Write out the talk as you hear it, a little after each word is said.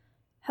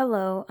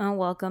Hello and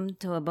welcome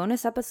to a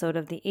bonus episode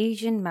of the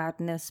Asian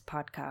Madness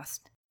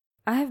podcast.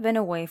 I have been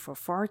away for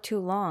far too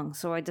long,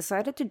 so I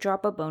decided to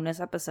drop a bonus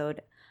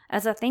episode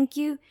as a thank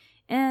you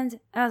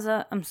and as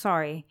a I'm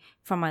sorry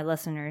from my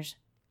listeners.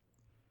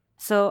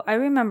 So I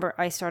remember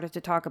I started to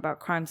talk about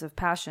crimes of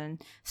passion,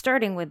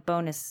 starting with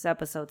bonus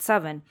episode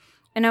 7,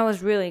 and I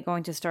was really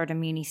going to start a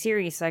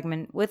mini-series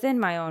segment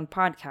within my own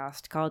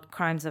podcast called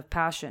Crimes of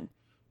Passion,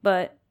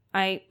 but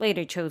I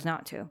later chose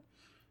not to.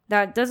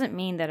 That doesn't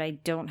mean that I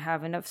don't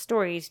have enough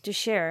stories to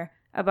share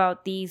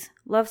about these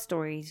love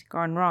stories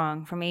gone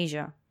wrong from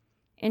Asia.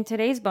 In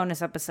today's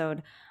bonus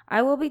episode,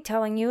 I will be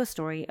telling you a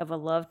story of a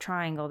love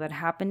triangle that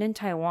happened in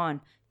Taiwan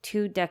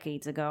 2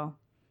 decades ago.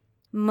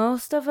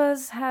 Most of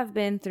us have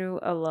been through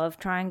a love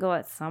triangle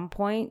at some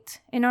point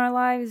in our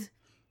lives.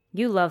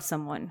 You love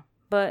someone,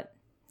 but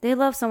they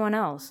love someone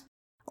else.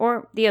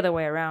 Or the other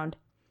way around.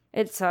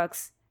 It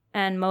sucks,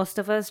 and most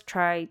of us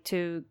try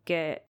to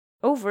get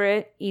over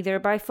it either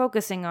by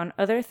focusing on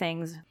other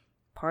things,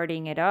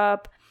 partying it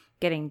up,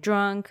 getting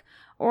drunk,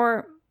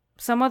 or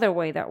some other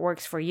way that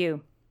works for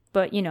you.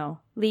 But,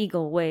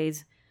 legal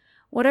ways.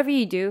 Whatever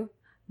you do,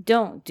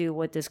 don't do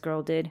what this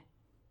girl did.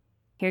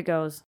 Here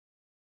goes.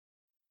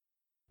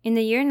 In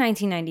the year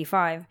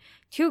 1995,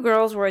 2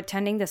 girls were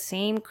attending the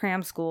same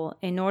cram school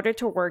in order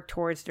to work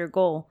towards their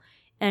goal,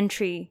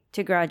 entry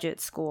to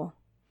graduate school.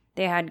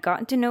 They had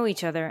gotten to know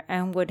each other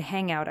and would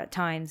hang out at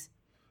times.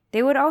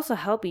 They would also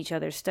help each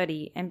other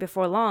study, and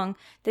before long,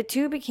 the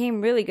 2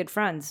 became really good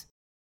friends.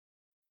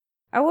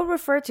 I will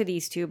refer to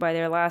these 2 by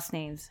their last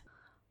names,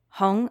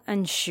 Hong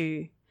and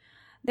Xu.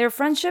 Their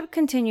friendship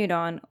continued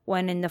on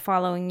when in the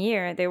following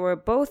year they were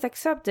both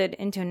accepted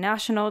into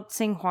National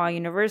Tsinghua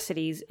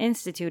University's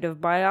Institute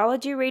of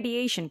Biology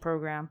Radiation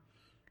program.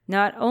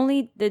 Not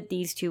only did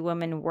these 2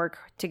 women work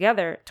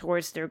together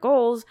towards their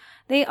goals,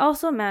 they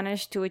also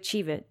managed to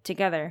achieve it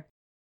together.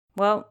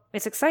 Well,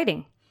 it's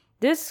exciting.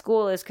 This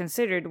school is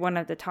considered one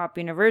of the top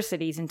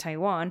universities in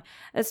Taiwan,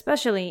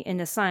 especially in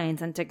the science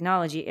and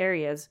technology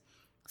areas.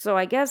 So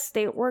I guess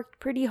they worked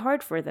pretty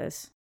hard for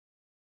this.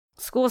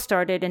 School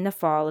started in the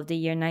fall of the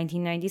year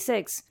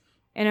 1996,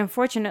 and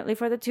unfortunately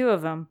for the 2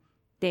 of them,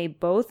 they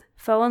both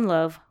fell in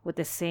love with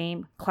the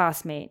same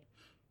classmate,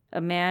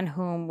 a man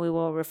whom we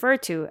will refer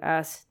to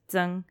as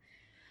Zheng.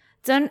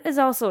 Zheng is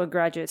also a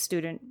graduate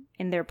student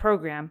in their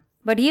program,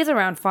 but he is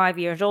around 5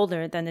 years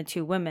older than the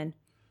 2 women.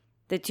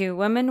 The 2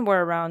 women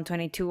were around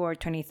 22 or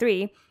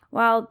 23,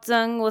 while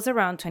Zheng was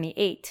around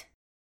 28.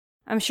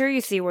 I'm sure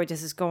you see where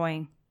this is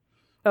going.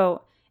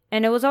 Oh,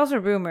 and it was also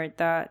rumored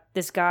that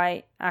this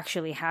guy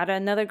actually had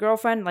another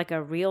girlfriend, like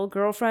a real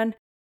girlfriend,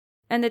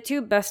 and the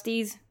 2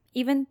 besties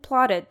even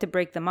plotted to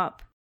break them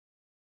up.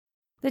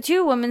 The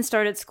 2 women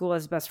started school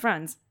as best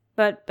friends,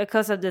 but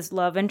because of this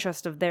love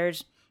interest of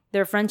theirs,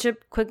 their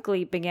friendship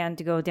quickly began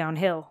to go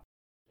downhill.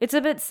 It's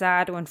a bit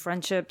sad when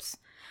friendships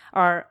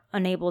are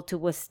unable to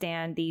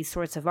withstand these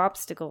sorts of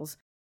obstacles.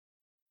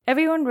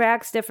 Everyone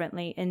reacts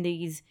differently in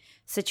these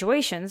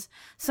situations,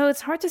 so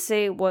it's hard to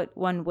say what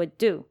one would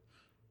do.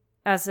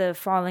 As if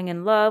falling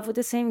in love with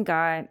the same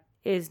guy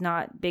is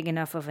not big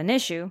enough of an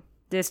issue,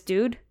 this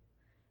dude,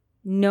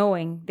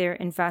 knowing their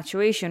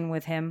infatuation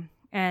with him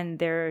and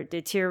their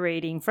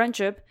deteriorating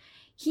friendship,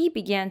 he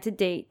began to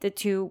date the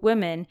 2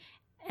 women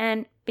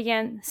and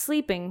began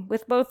sleeping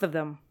with both of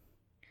them.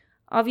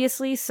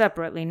 Obviously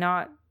separately,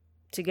 not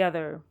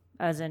together,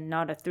 as in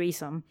not a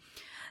threesome.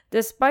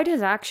 Despite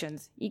his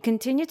actions, he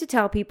continued to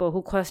tell people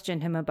who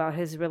questioned him about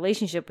his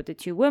relationship with the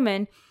 2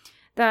 women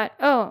that,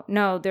 oh,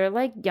 no, they're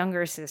like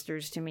younger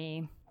sisters to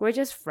me. We're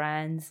just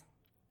friends.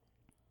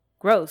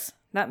 Gross.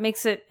 That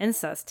makes it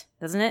incest,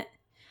 doesn't it?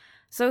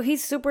 So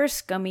he's super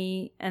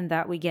scummy, and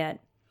that we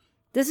get.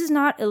 This is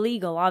not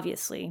illegal,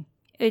 obviously.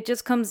 It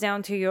just comes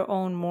down to your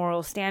own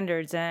moral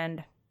standards,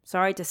 and,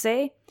 sorry to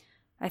say,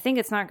 I think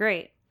it's not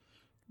great.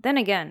 Then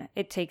again,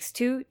 it takes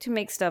 2 to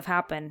make stuff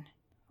happen.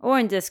 Or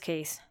in this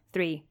case,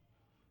 3.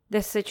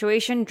 This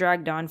situation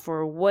dragged on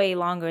for way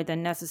longer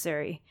than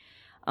necessary,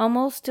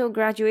 almost till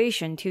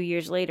graduation 2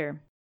 years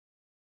later.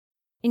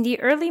 In the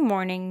early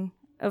morning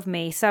of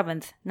May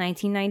 7th,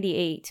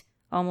 1998,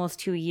 almost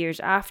 2 years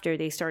after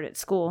they started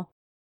school,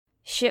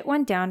 shit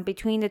went down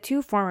between the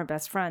 2 former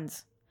best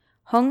friends.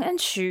 Hong and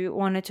Xu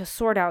wanted to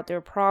sort out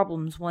their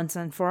problems once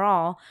and for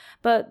all,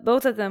 but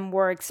both of them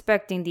were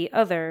expecting the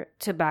other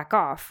to back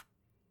off.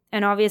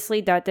 And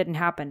obviously that didn't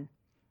happen.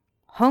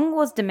 Hong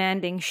was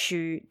demanding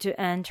Xu to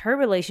end her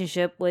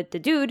relationship with the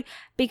dude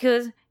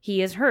because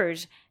he is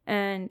hers,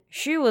 and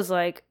Xu was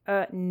like,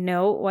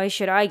 no, why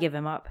should I give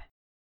him up?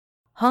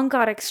 Hong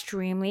got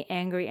extremely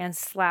angry and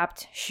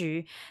slapped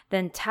Xu,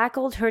 then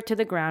tackled her to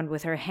the ground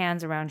with her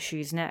hands around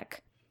Xu's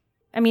neck.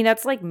 I mean,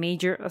 that's like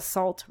major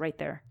assault right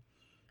there.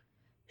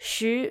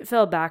 Xu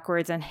fell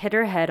backwards and hit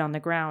her head on the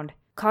ground,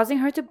 causing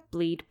her to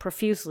bleed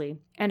profusely,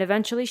 and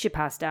eventually she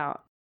passed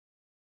out.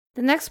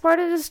 The next part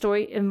of the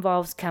story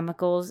involves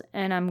chemicals,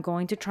 and I'm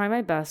going to try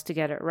my best to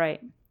get it right.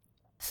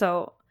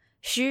 So,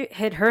 Xu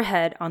hit her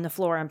head on the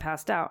floor and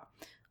passed out.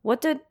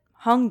 What did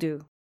Hong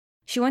do?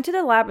 She went to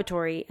the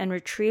laboratory and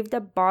retrieved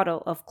a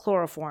bottle of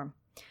chloroform.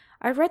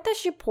 I read that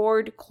she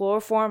poured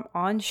chloroform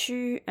on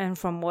Xu, and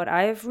from what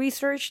I have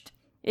researched,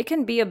 it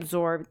can be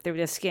absorbed through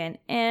the skin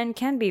and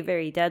can be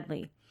very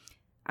deadly.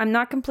 I'm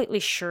not completely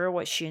sure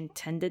what she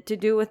intended to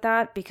do with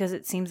that because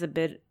it seems a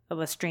bit of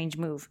a strange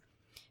move.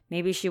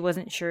 Maybe she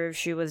wasn't sure if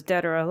she was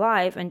dead or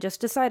alive and just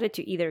decided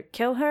to either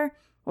kill her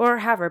or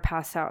have her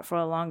pass out for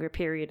a longer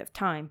period of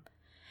time.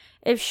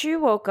 If she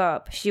woke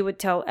up, she would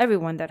tell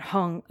everyone that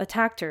Hung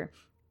attacked her,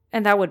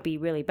 and that would be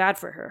really bad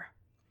for her.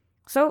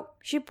 So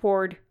she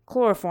poured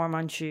chloroform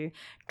on Xu,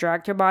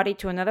 dragged her body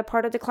to another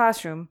part of the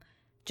classroom,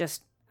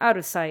 just out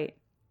of sight,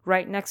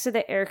 right next to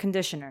the air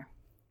conditioner.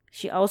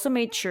 She also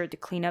made sure to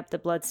clean up the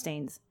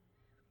bloodstains.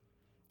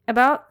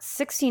 About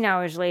 16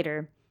 hours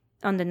later,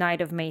 on the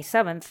night of May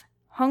 7th,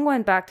 Hung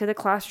went back to the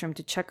classroom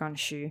to check on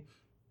Xu.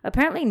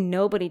 Apparently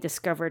nobody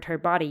discovered her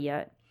body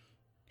yet.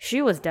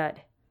 Xu was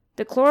dead.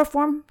 The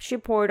chloroform she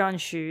poured on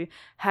Xu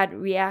had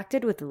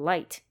reacted with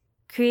light,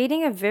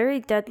 creating a very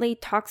deadly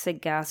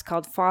toxic gas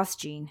called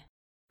phosgene.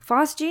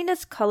 Phosgene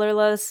is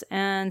colorless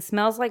and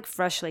smells like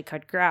freshly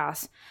cut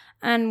grass,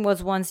 and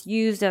was once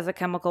used as a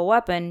chemical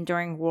weapon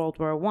during World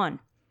War I.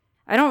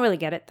 I don't really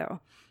get it though.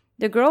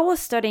 The girl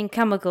was studying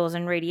chemicals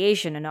and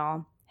radiation and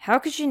all. How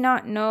could she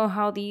not know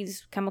how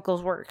these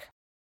chemicals work?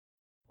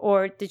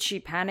 Or did she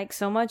panic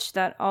so much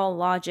that all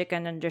logic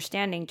and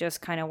understanding just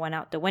kind of went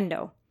out the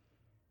window?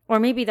 Or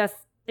maybe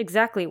that's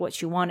exactly what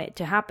she wanted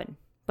to happen,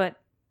 but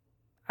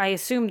I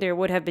assume there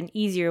would have been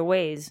easier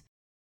ways.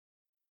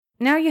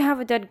 Now you have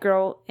a dead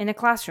girl in a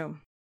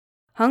classroom.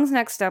 Hung's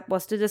next step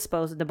was to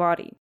dispose of the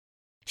body.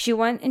 She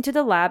went into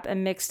the lab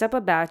and mixed up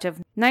a batch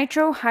of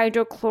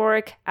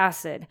nitrohydrochloric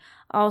acid,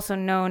 also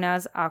known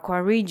as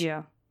aqua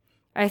regia.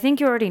 I think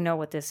you already know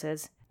what this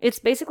is. It's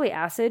basically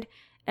acid,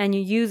 and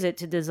you use it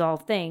to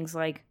dissolve things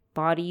like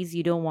bodies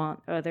you don't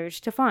want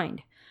others to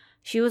find.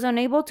 She was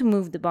unable to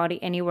move the body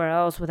anywhere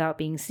else without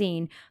being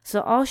seen,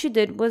 so all she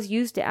did was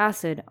use the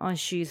acid on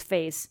Xu's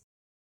face.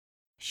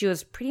 She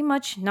was pretty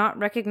much not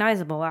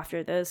recognizable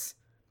after this.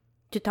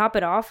 To top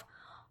it off,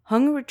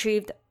 Hung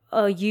retrieved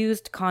a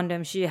used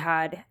condom she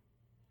had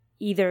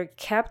either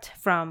kept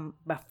from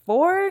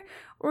before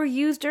or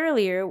used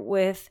earlier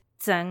with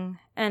Zheng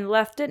and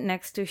left it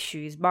next to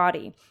Xu's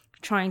body,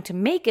 trying to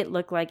make it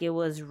look like it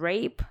was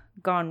rape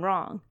gone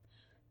wrong,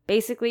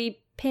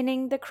 basically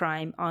pinning the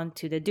crime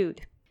onto the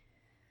dude.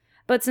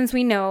 But since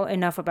we know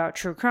enough about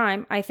true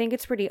crime, I think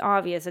it's pretty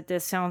obvious that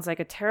this sounds like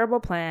a terrible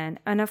plan,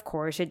 and of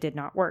course it did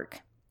not work.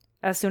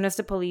 As soon as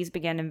the police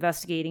began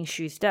investigating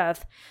Xu's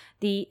death,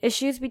 the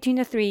issues between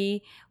the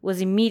three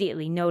was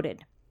immediately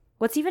noted.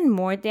 What's even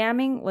more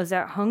damning was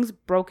that Hung's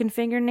broken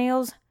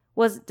fingernails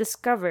was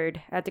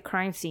discovered at the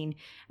crime scene,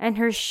 and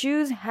her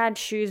shoes had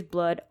Xu's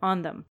blood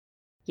on them.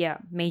 Yeah,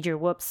 major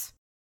whoops.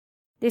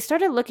 They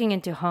started looking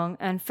into Hung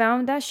and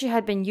found that she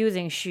had been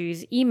using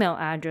Xu's email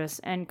address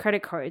and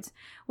credit cards,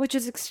 which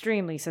is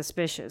extremely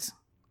suspicious.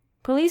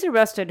 Police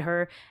arrested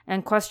her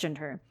and questioned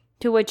her,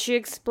 to which she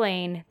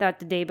explained that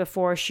the day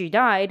before she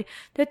died,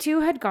 the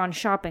two had gone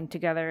shopping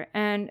together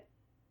and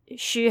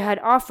she had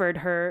offered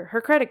her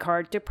credit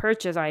card to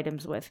purchase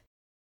items with.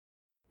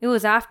 It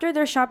was after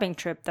their shopping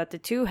trip that the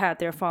two had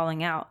their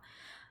falling out.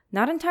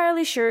 Not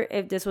entirely sure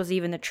if this was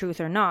even the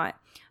truth or not,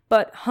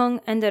 but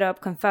Hung ended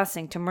up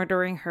confessing to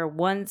murdering her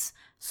once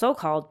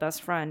so-called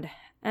best friend,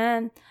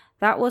 and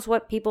that was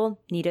what people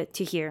needed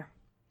to hear.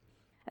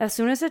 As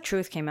soon as the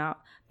truth came out,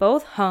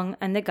 both Hung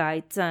and the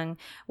guy Zheng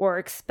were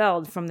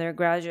expelled from their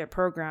graduate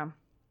program.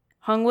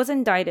 Hung was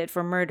indicted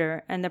for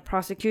murder, and the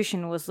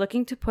prosecution was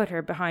looking to put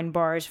her behind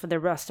bars for the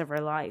rest of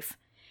her life.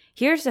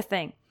 Here's the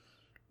thing.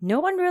 No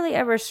one really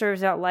ever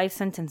serves out life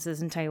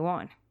sentences in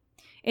Taiwan.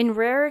 In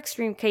rare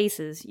extreme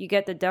cases, you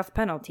get the death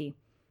penalty.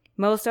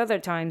 Most other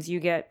times, you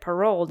get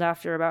paroled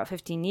after about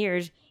 15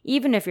 years,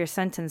 even if your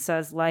sentence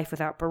says life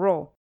without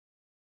parole.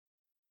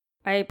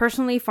 I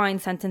personally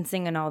find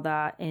sentencing and all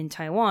that in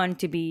Taiwan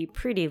to be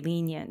pretty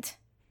lenient.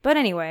 But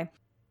anyway,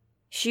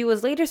 she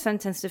was later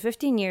sentenced to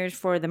 15 years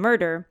for the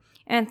murder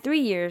and 3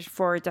 years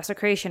for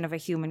desecration of a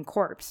human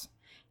corpse.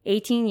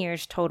 18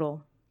 years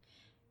total.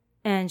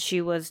 And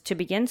she was to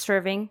begin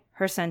serving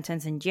her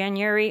sentence in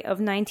January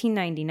of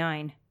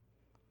 1999.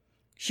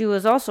 She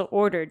was also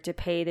ordered to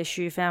pay the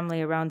Xu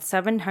family around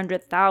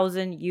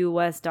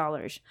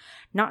 $700,000.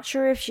 Not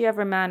sure if she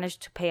ever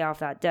managed to pay off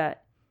that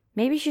debt.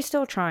 Maybe she's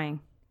still trying.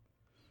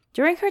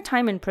 During her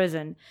time in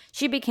prison,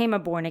 she became a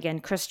born-again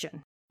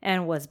Christian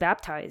and was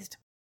baptized.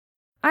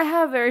 I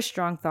have very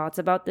strong thoughts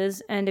about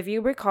this, and if you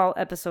recall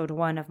episode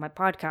 1 of my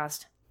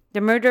podcast,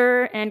 the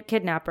murderer and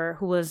kidnapper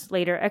who was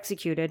later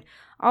executed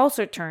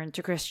also turned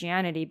to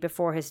Christianity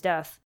before his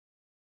death.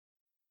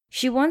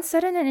 She once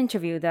said in an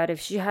interview that if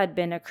she had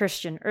been a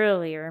Christian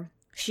earlier,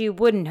 she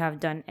wouldn't have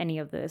done any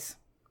of this.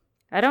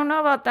 I don't know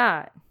about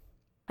that.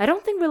 I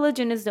don't think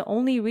religion is the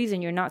only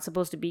reason you're not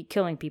supposed to be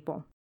killing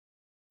people.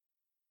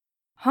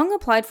 Hung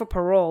applied for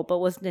parole but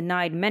was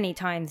denied many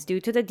times due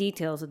to the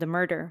details of the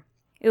murder.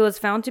 It was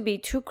found to be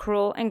too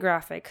cruel and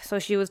graphic, so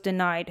she was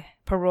denied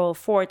parole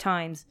 4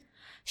 times.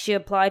 She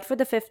applied for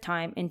the fifth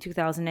time in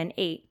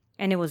 2008,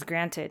 and it was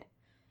granted.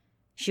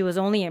 She was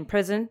only in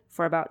prison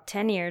for about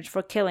 10 years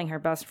for killing her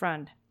best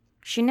friend.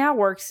 She now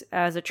works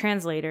as a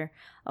translator,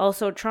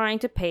 also trying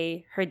to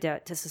pay her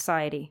debt to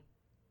society.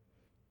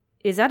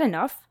 Is that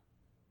enough?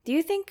 Do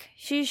you think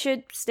she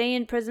should stay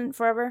in prison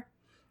forever?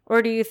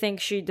 Or do you think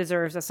she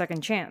deserves a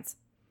second chance?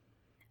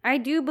 I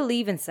do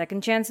believe in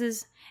second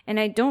chances, and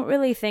I don't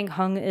really think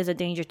Hung is a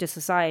danger to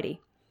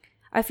society.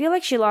 I feel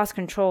like she lost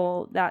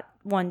control that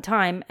one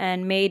time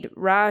and made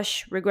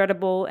rash,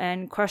 regrettable,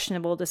 and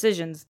questionable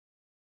decisions.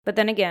 But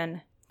then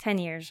again, 10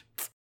 years.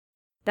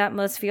 That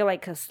must feel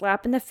like a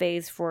slap in the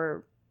face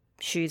for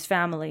Shu's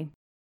family.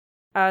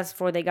 As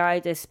for the guy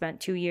they spent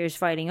 2 years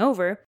fighting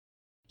over,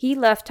 he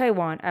left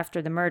Taiwan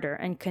after the murder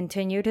and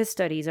continued his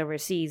studies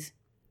overseas.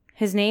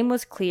 His name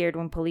was cleared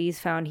when police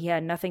found he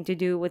had nothing to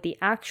do with the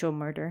actual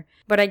murder,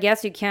 but I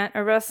guess you can't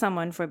arrest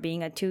someone for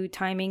being a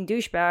two-timing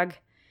douchebag.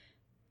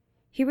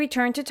 He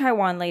returned to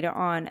Taiwan later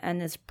on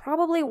and is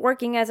probably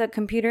working as a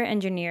computer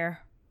engineer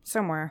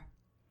somewhere.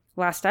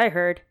 Last I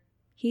heard,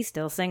 he's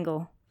still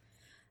single.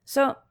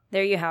 So,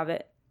 there you have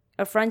it.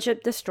 A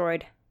friendship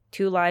destroyed,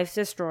 2 lives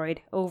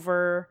destroyed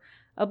over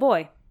a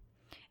boy.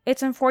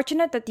 It's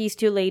unfortunate that these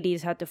 2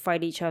 ladies had to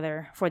fight each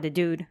other for the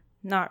dude,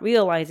 not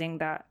realizing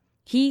that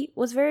he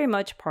was very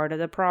much part of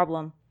the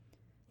problem.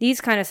 These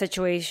kind of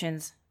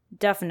situations,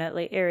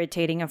 definitely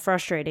irritating and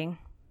frustrating.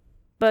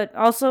 But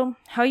also,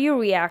 how you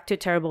react to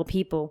terrible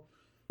people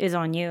is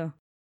on you.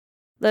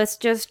 Let's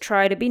just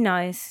try to be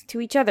nice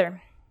to each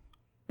other.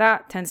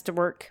 That tends to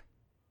work.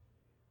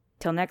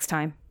 Till next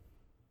time.